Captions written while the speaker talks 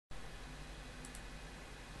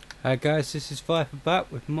Hi guys, this is Viper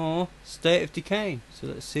back with more State of Decay. So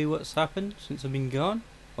let's see what's happened since I've been gone.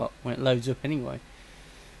 Well, when it loads up anyway.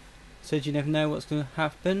 Said you never know what's going to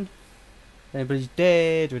happen. Anybody's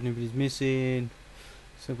dead or anybody's missing.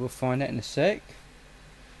 So we'll find out in a sec.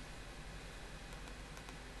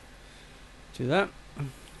 Do that.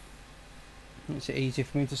 Makes it easier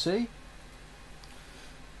for me to see.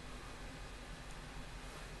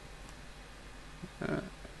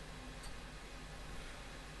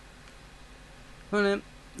 Well then,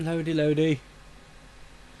 loady.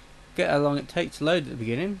 Get how long it takes to load at the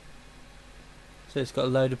beginning. So it's got to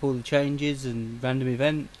load up all the changes and random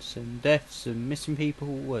events and deaths and missing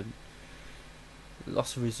people and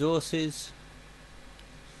loss of resources.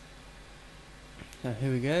 So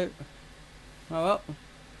here we go. Oh well,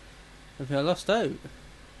 I think I lost out.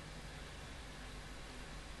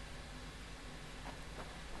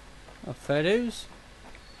 Oh, fair dues.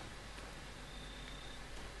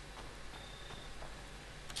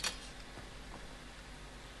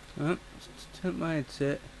 Oh, just turn my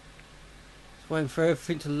headset. It's waiting for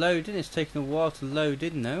everything to load in. It's taking a while to load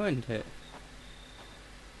in now, isn't it?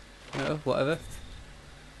 Oh, whatever.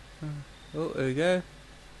 Oh, there we go.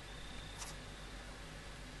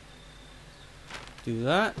 Do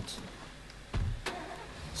that.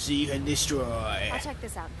 Seek and destroy. I'll check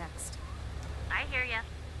this out next. I hear ya.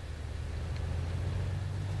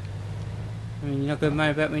 I mean, you're not going to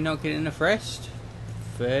moan about me not getting enough rest?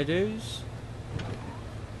 Fair dues.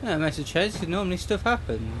 Yeah, it makes a change because normally stuff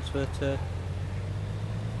happens, but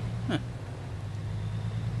huh.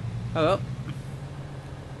 Oh well.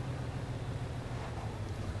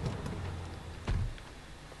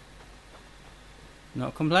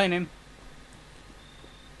 Not complaining.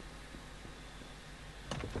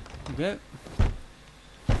 Okay.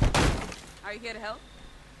 Are you here to help?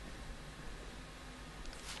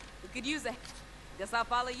 We could use it. Guess I'll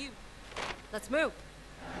follow you. Let's move.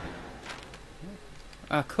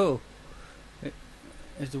 Ah, cool.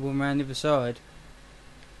 There's the one around the other side.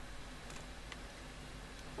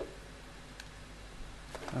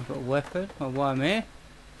 I've got a weapon. Oh, why I'm here?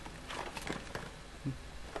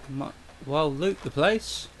 Might well loot the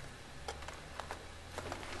place.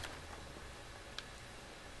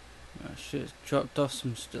 Oh shit, it's dropped off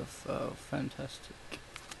some stuff. Oh, fantastic.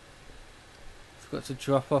 Forgot to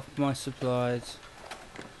drop off my supplies.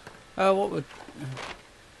 Oh, what would...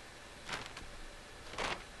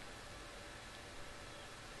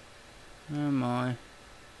 Oh my.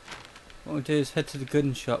 What we'll do is head to the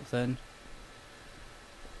gun shop then.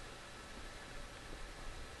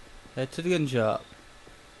 Head to the gun shop.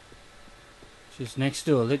 Just next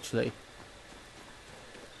door, literally.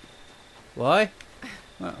 Why?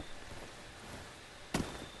 Well.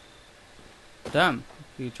 Damn.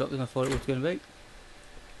 You dropped than I thought it was going to be.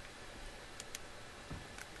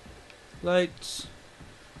 Lights.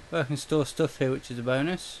 Well, I can store stuff here, which is a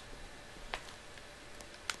bonus.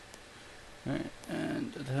 Right,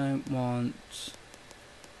 and I don't want...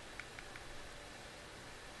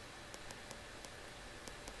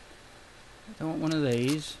 I don't want one of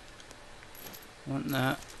these. I want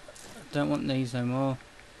that. I don't want these no more.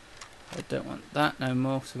 I don't want that no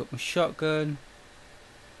more because I've got my shotgun.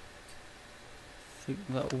 I think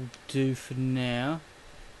that will do for now.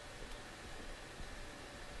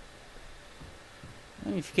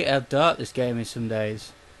 I forget how dark this game is some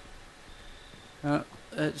days.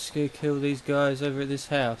 Let's go kill these guys over at this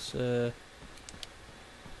house. Do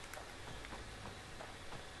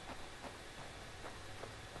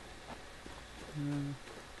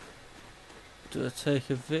I take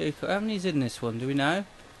a vehicle? How many's in this one? Do we know?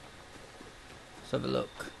 Let's have a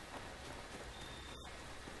look.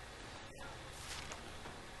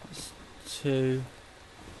 It's 2.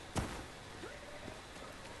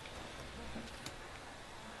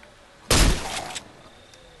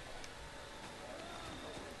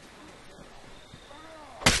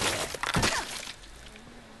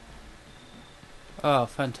 Oh,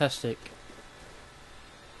 fantastic.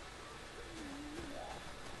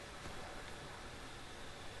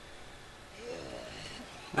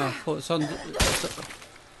 Oh, I thought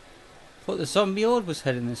the zombie horde was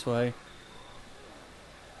heading this way.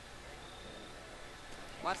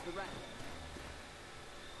 Watch the right.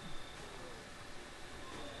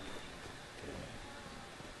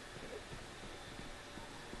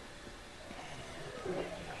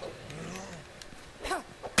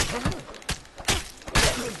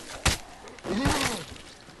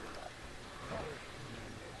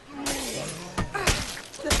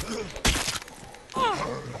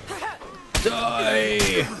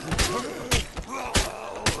 Die!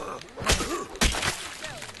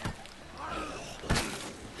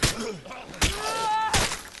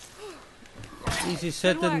 Easier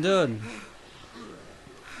said Good than work. done.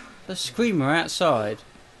 The screamer outside.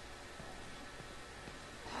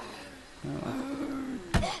 Oh.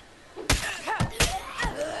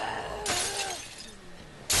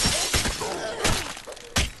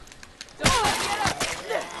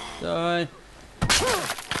 Die.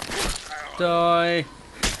 Die.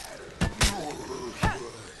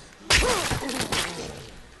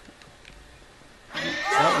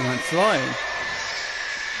 That one went flying.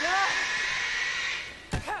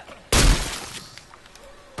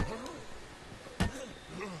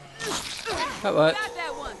 That worked. Got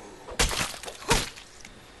that one.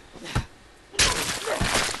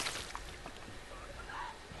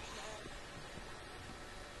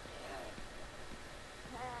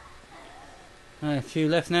 A few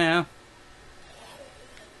left now.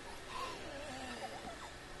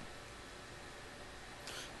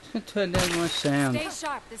 Just gonna turn down my sound. Stay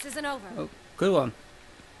sharp. This isn't over. Oh, good one.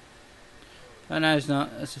 Oh no, it's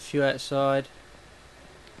not. There's a few outside.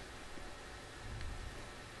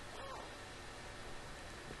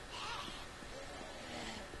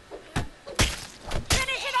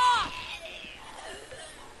 Finish it off!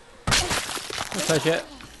 Don't touch it.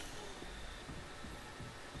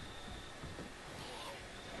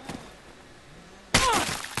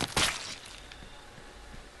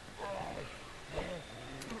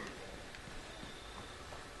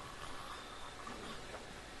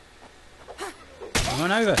 Come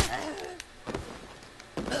on over.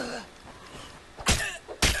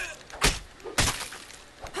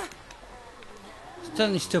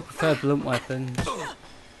 Certainly still prefer blunt weapons.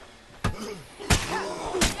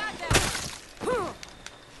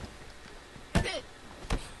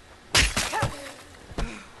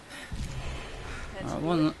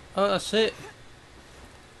 Oh, that's it.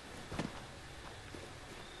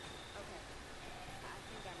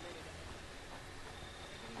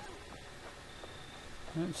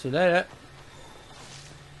 See you later.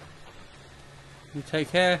 You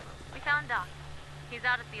take care. We found Doc. He's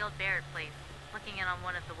out at the old Barrett place, looking in on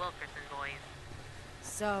one of the Wilkerson boys.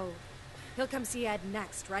 So, he'll come see Ed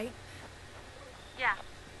next, right? Yeah.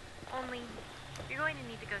 Only, you're going to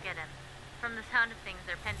need to go get him. From the sound of things,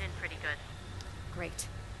 they're penned in pretty good. Great.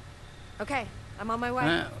 Okay, I'm on my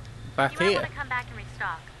way. Back You might here. want to come back and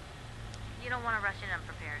restock. You don't want to rush in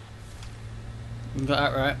unprepared. You got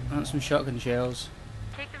that right. Want some shotgun shells.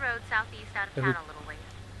 Take the road southeast out of town a little ways.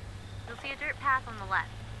 You'll see a dirt path on the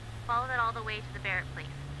left. Follow that all the way to the Barrett place.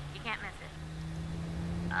 You can't miss it.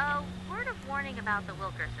 Word of warning about the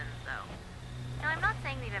Wilkersons, though. Now, I'm not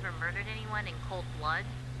saying they've ever murdered anyone in cold blood,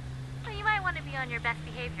 but you might want to be on your best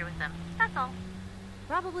behavior with them. That's all.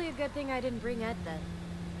 Probably a good thing I didn't bring Ed then.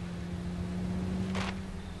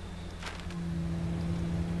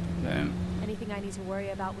 Anything I need to worry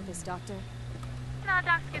about with this doctor? No,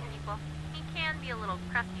 Doc's good people. He can be a little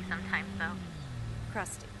crusty sometimes, though.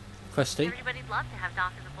 Crusty. Crusty. Everybody'd love to have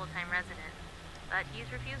Doc as a full-time resident, but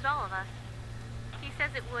he's refused all of us. He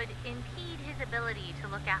says it would impede his ability to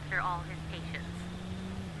look after all his patients.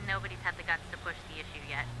 Nobody's had the guts to push the issue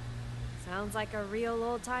yet. Sounds like a real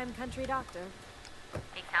old-time country doctor.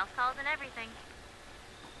 Makes house calls and everything.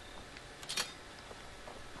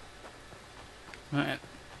 Right.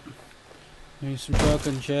 Need some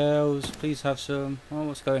shotgun shells. Please have some. Oh,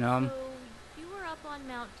 what's going on? So, you were up on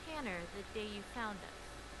Mount Tanner the day you found us.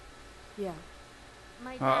 Yeah.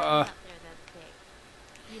 My dad was up there that day.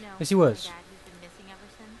 You know, Yes, he was. my dad who's been missing ever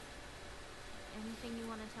since. Anything you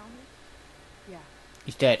want to tell me? Yeah.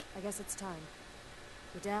 He's dead. I guess it's time.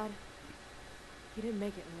 Your dad, he didn't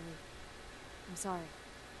make it, really. I'm sorry.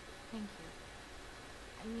 Thank you.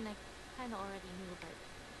 I mean, I kind of already knew, but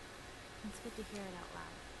it's good to hear it out loud.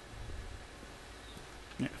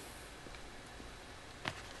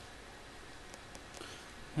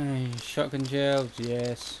 Hey, shotgun shells,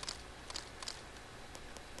 yes.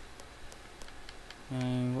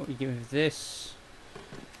 And what we give with this?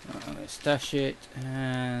 Let's stash it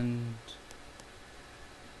and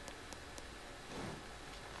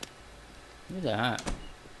look at that.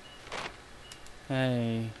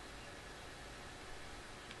 Hey.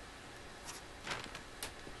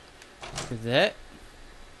 With that.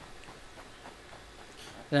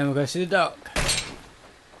 Then we'll go see the dock.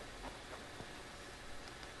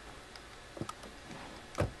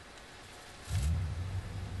 I'm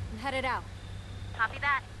headed out. Copy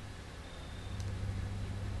that.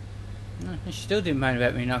 No, she still didn't mind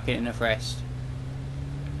about me not getting enough rest.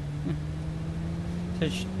 So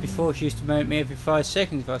before she used to moan at me every 5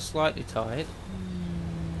 seconds if I was slightly tired.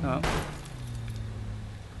 Oh.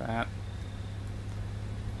 Crap.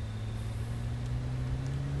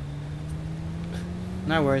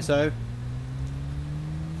 No worries though.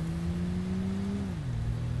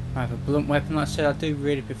 I have a blunt weapon. Like I said, I do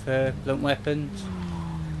really prefer blunt weapons.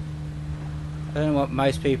 I don't know what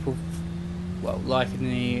most people like in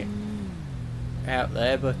the out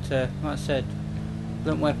there, but like I said,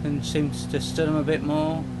 blunt weapon seems to stun them a bit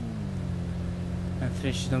more and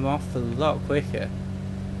finishes them off a lot quicker.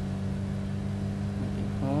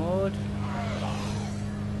 Horde.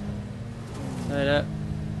 Load up.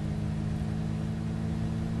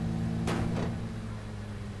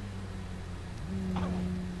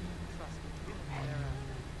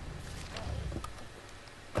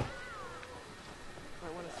 I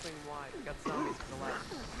want to swing wide. Got zombies to the left.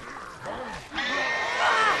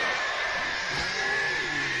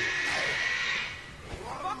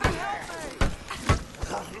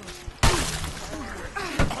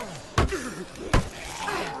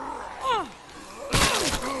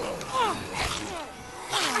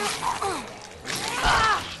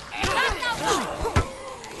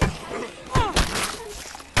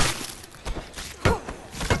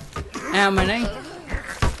 How many?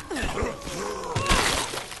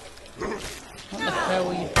 What the hell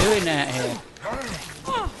are you doing out here?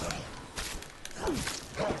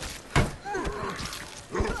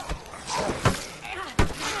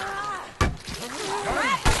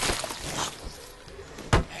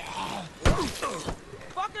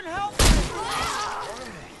 Fucking help!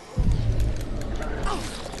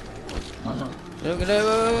 Look at it!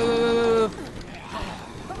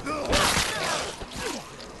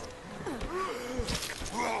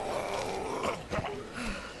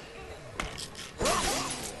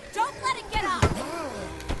 Don't let it get up!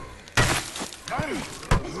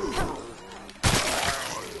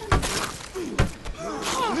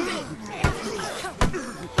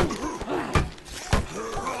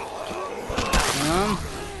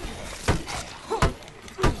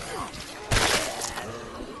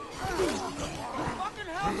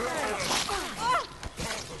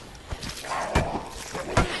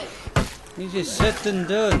 He's just said and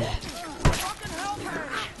done.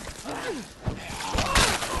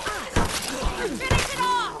 Finish it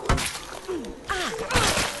off!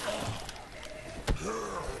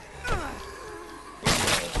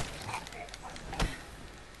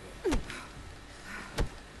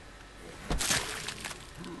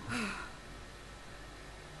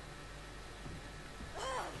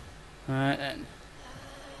 Alright then.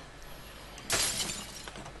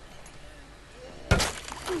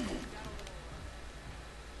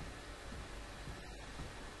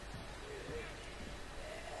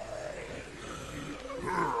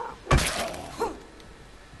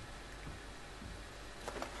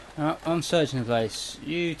 I'm searching the place.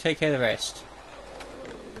 You take care of the rest.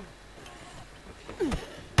 Break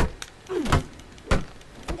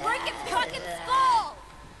its fucking skull!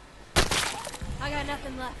 I got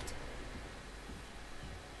nothing left.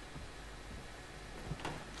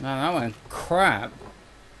 No, that went crap.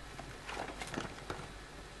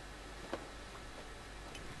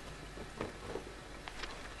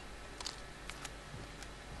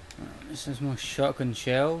 This is more shotgun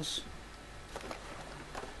shells.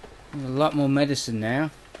 There's a lot more medicine now.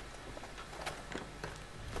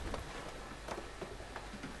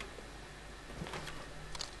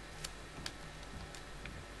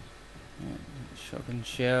 Yeah, shotgun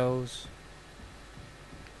shells.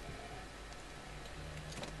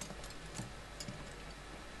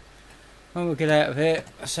 When we get out of here,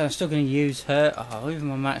 so I'm still going to use her. Oh, even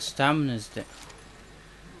my max stamina's dead.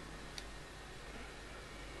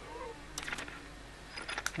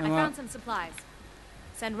 I found some supplies.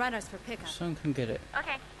 Send runners for pickup. Someone can get it.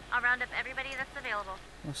 Okay, I'll round up everybody that's available.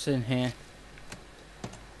 What's in here?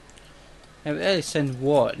 Yeah, but they send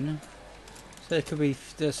one. So there could be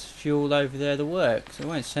just fuel over there to work. So it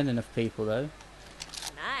won't send enough people though.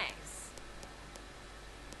 Nice.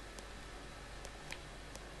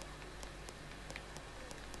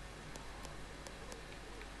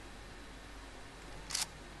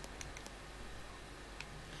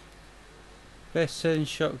 Best selling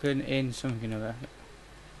shotgun in something about it.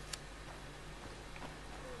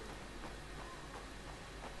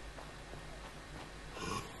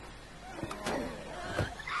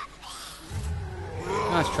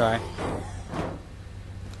 Nice try.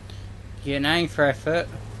 Get an aim for effort.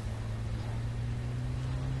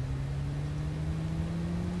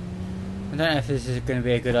 I don't know if this is going to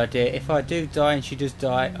be a good idea. If I do die and she does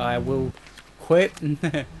die, I will quit.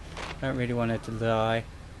 I don't really want her to die.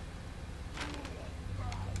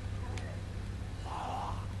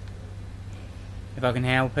 If I can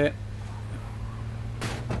help it.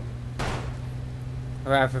 I'd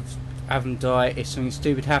rather have them die if something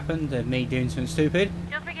stupid happened than me doing something stupid.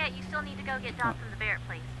 Don't forget, you still need to go get Dot from the Barrett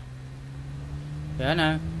place. Yeah, I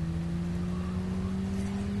know.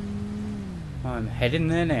 I'm heading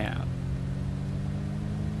there now.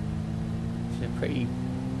 It's a pretty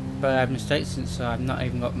bad mistake since I've not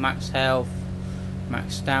even got max health,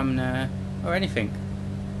 max stamina, or anything.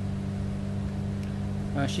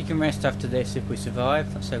 She can rest after this if we survive.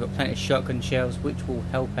 So I've got plenty of shotgun shells which will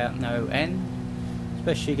help out no end.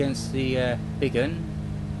 Especially against the big gun.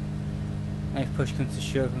 And if push comes to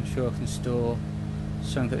shove, I'm sure I can store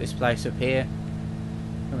something at this place up here.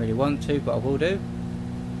 I don't really want to, but I will do.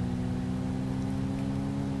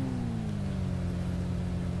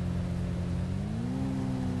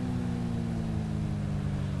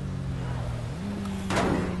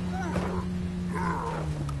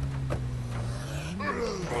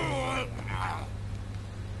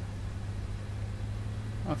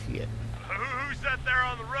 Off you get. Who's that there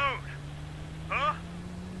on the road? Huh?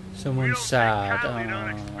 Someone's sad. We don't take kindly to Oh.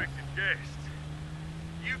 unexpected guests.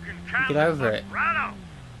 You can kindly Get over fuck it. right off.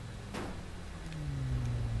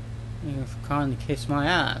 You can kindly kiss my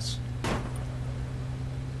ass.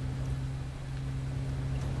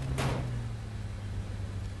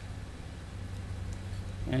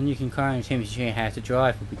 And you can kindly teach me how to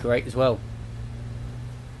drive, would be great as well.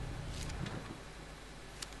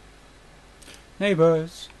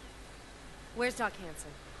 Neighbours. Where's Doc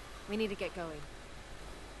Hansen? We need to get going.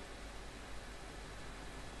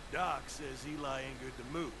 Doc says Eli ain't good to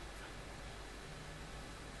move.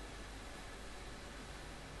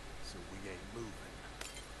 So we ain't moving.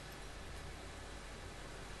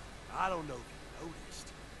 I don't know if you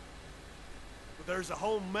noticed, but there's a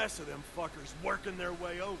whole mess of them fuckers working their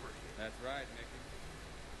way over here. That's right, Nicky.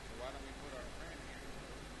 So why don't we put our friend here?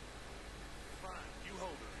 Fine, you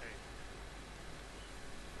hold her hand.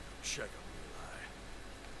 Check them,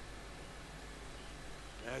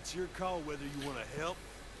 Eli. That's your call whether you want to help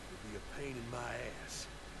or be a pain in my ass.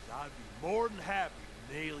 'Cause I'd be more than happy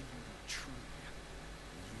to nail you to a tree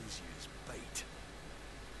and use you as bait.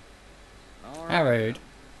 All How right. rude.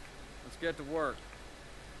 Let's get to work.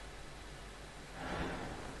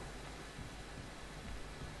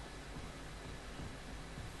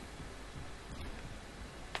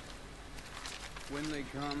 When they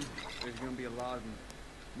come, there's gonna be a lot of them.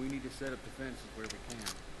 We need to set up defenses where we can,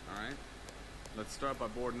 alright? Let's start by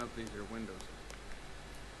boarding up these here windows.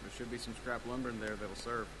 There should be some scrap lumber in there that'll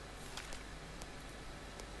serve.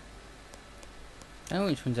 I know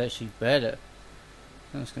which one's actually better.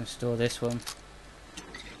 I'm just going to store this one.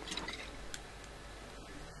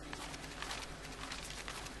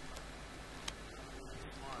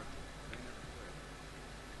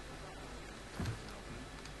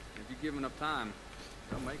 If you give enough time,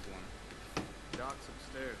 they'll make one. Doc's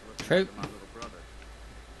upstairs looking True. after my little brother.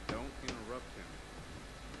 Don't interrupt him.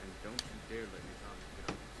 And don't you dare let me get up the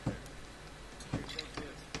stairs. Here goes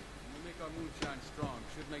this. When we make our moonshine strong,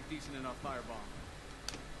 should make decent enough firebomb.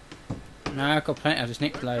 No, I've got plenty. I just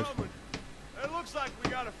nicked a They're load. coming. It looks like we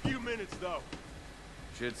got a few minutes though.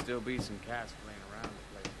 Should still be some cash laying around to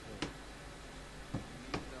play it cool. You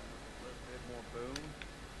need something with a little bit more boom?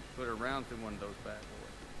 Put a round through one of those bad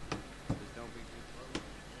boys. Just don't be too close.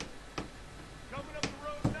 Coming up the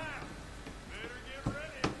road now. Better get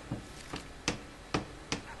ready.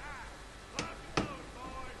 Lock and load,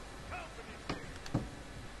 boys. Company's here.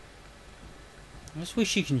 I just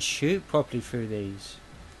wish you can shoot properly through these.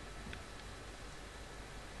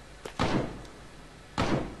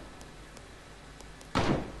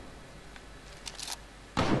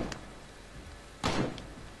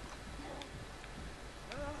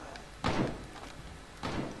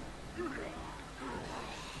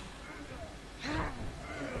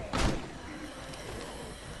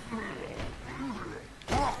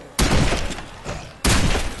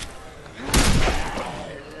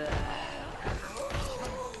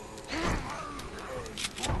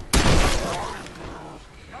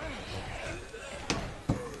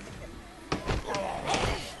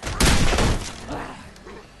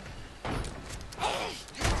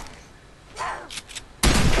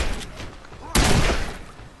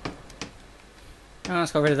 Oh,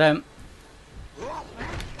 let's get rid of them.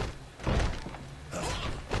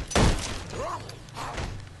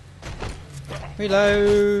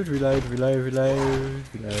 Reload, reload, reload, reload,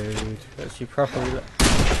 reload. Let's do proper reload.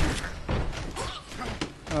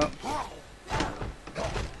 Oh.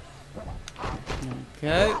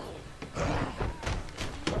 Okay.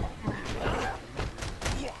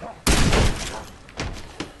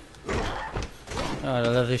 Oh, I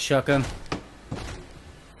love this shotgun.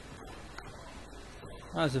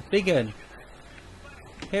 Oh, there's a big one.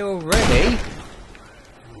 Here already?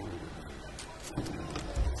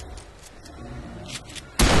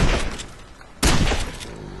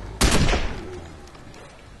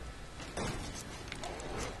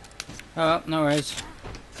 Oh, well, no worries.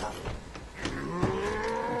 It's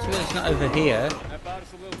weird it's not over here. That bought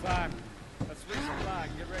us a little time. Let's fix the line.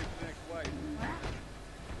 Get ready for the next wave.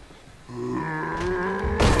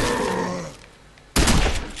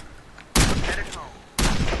 Headed home.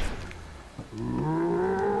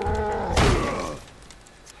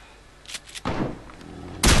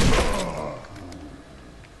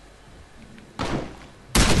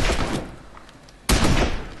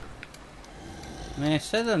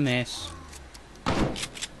 Miss is a miss.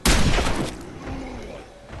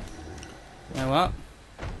 You know what?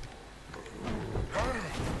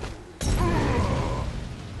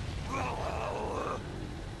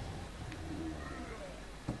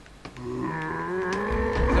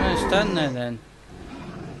 I'm gonna stand there then.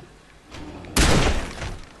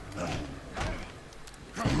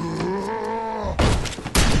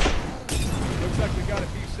 Looks like we got a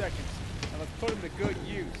few seconds. Now let's put them to good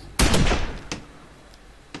use.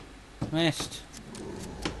 Missed.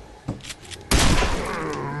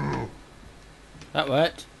 That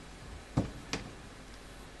worked.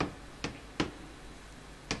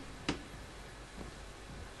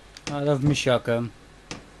 I love my shotgun.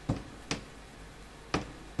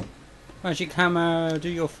 Magic hammer, do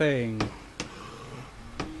your thing.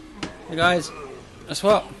 Hey guys, guess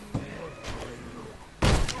what?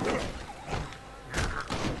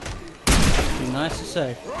 Be nice to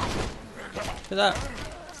say. Look at that.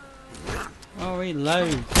 Oh,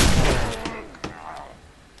 reload.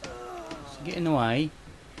 So get in the way.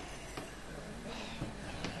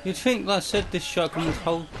 You'd think, like I said, this shotgun would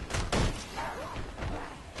hold.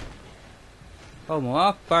 Oh, well,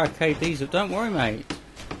 I'll barricade these up. Don't worry, mate.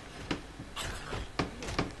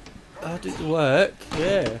 I'll do the work.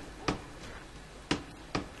 Yeah.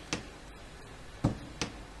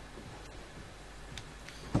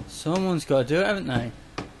 Someone's got to do it, haven't they?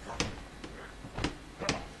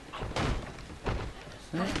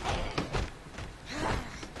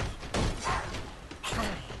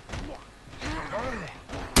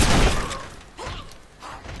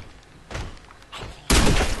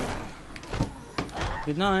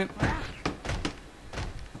 Good night.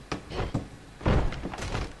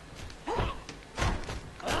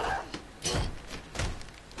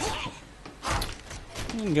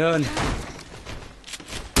 Gun.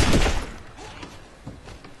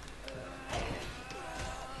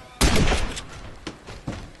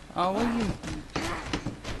 Oh, what are you?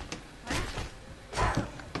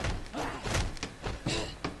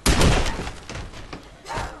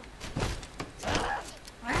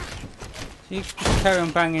 So you just carry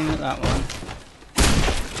on banging at that one.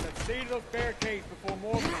 Let's see to those barricades before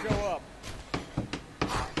more of them show up.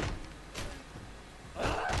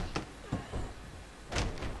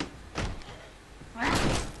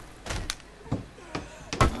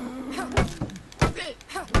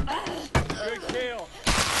 Good kill.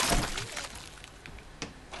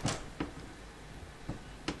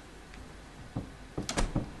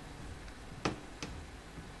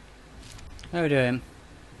 How are we doing?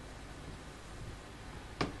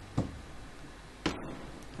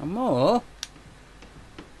 And more?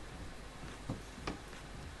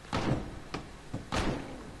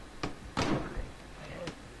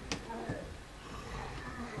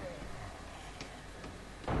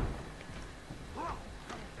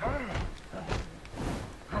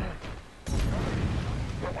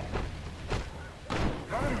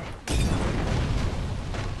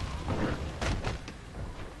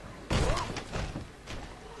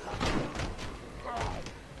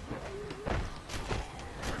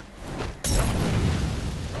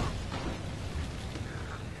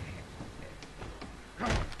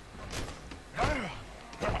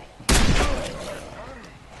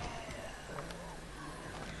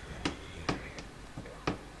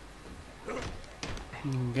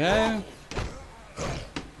 Go.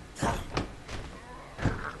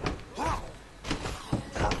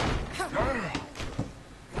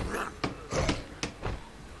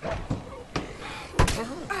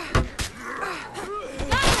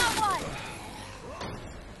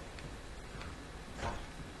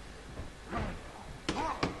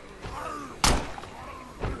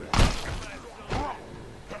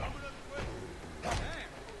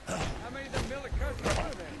 How many of them millet cousins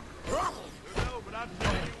are there? No, but I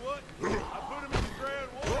tell you what, I put him in the ground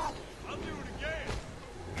once. I'll do it again.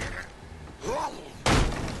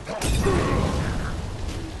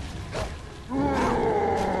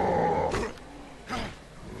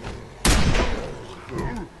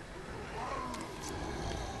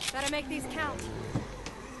 Better make these count.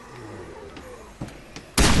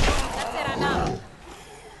 That's it, I'm out.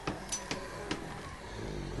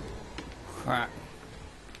 Crap.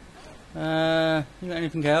 You got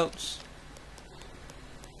anything else?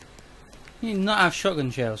 You not have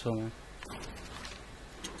shotgun shells for me.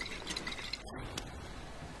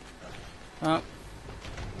 Oh.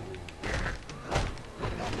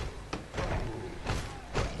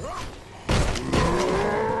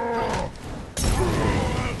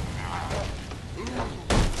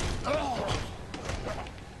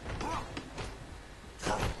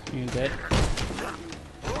 You dead?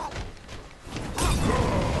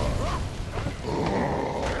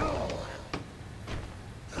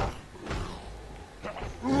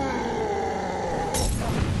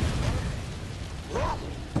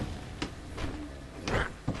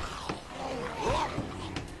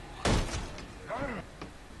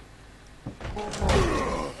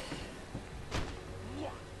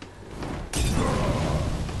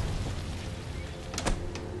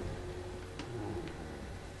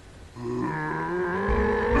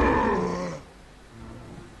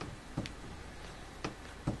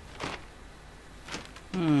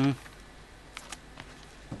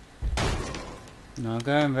 Not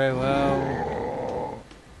going very well.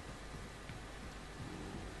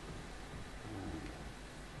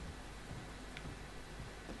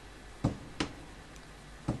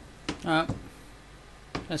 Oh.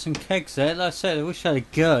 There's some kegs there. Like I said, I wish I had a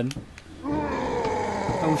gun.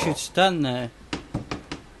 I wish I'd stand there.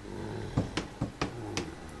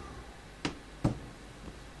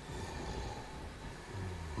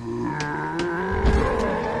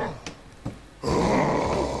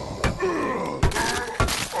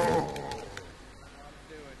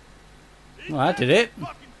 Well, I did it.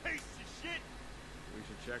 Fucking piece of shit. We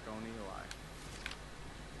should check on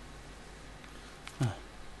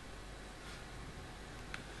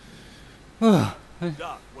Eli.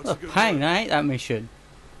 Doc, what's What a a good pain, word? I hate that mission.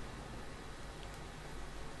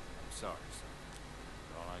 I'm sorry, son.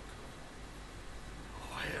 All I could.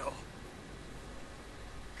 Oh, hell.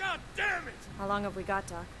 God damn it! How long have we got,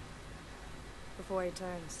 Doc? Before he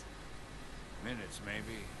turns. Minutes,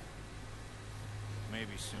 maybe.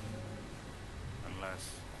 Maybe soon. Unless...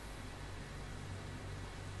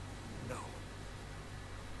 No.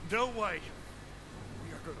 No way.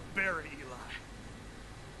 We are gonna bury Eli.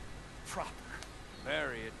 Proper.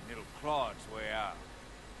 bury it and it'll claw its way out.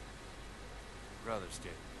 Brother's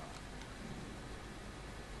dead.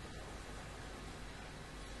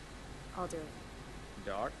 I'll do it.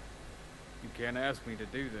 Doc, you can't ask me to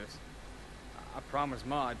do this. I promised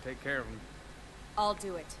Ma I'd take care of him. I'll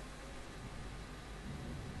do it.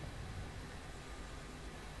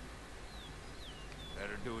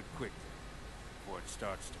 Better do it quick before it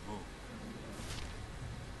starts to move.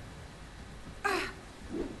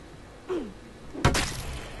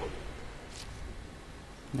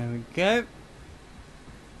 There we go.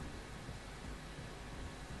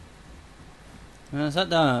 That's that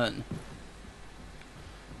done.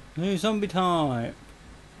 New zombie type.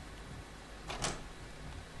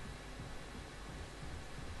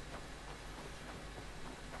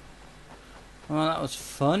 Well, that was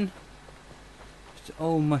fun.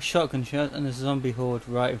 Oh, my shotgun shot and there's a zombie horde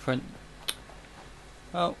right in front.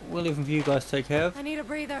 Well, we'll leave them for you guys to take care of. I need a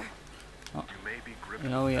breather. You may be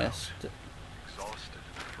gripping Oh yes. exhausted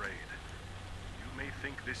and afraid. You may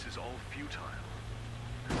think this is all futile.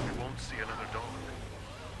 You won't see another dawn.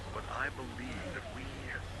 But I believe that we,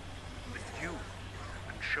 with you, have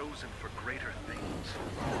been chosen for greater things.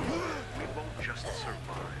 We won't just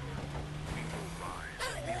survive. We will rise,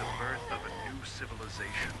 be the birth of a new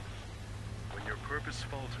civilization. When your purpose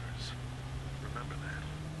falters, remember that.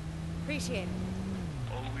 Appreciate it.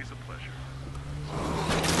 Always a pleasure.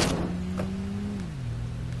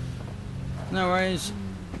 No worries.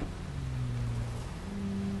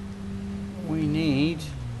 We need to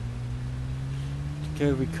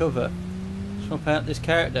go recover. Swap out this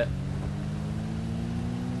character.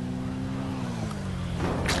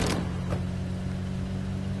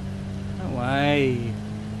 No way.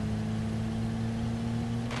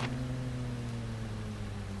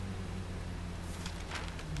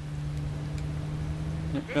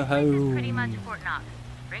 This Go place is pretty home. much Fort Knox.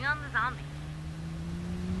 Bring on the zombies.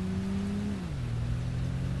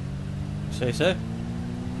 Say so.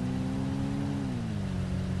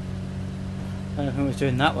 I don't think I was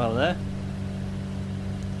doing that well there.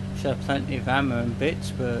 Should have plenty of ammo and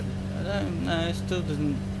bits, but I don't know, it still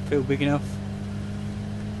doesn't feel big enough.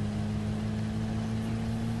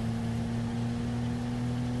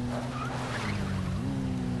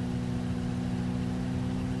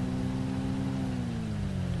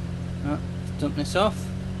 Oh, let's dump this off.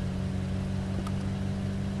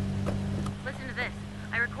 Listen to this.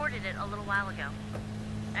 I recorded it a little while ago.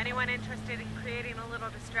 Anyone interested in creating a little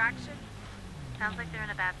distraction? Sounds like they're in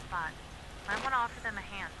a bad spot. Might want to offer them a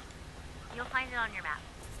hand. You'll find it on your map.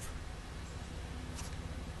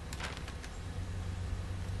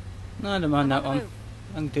 No, I don't mind that I'm on the one. move.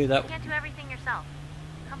 I can do that. You can't do everything yourself.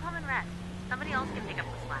 Come home and rest. Somebody else can pick up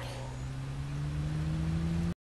the slack.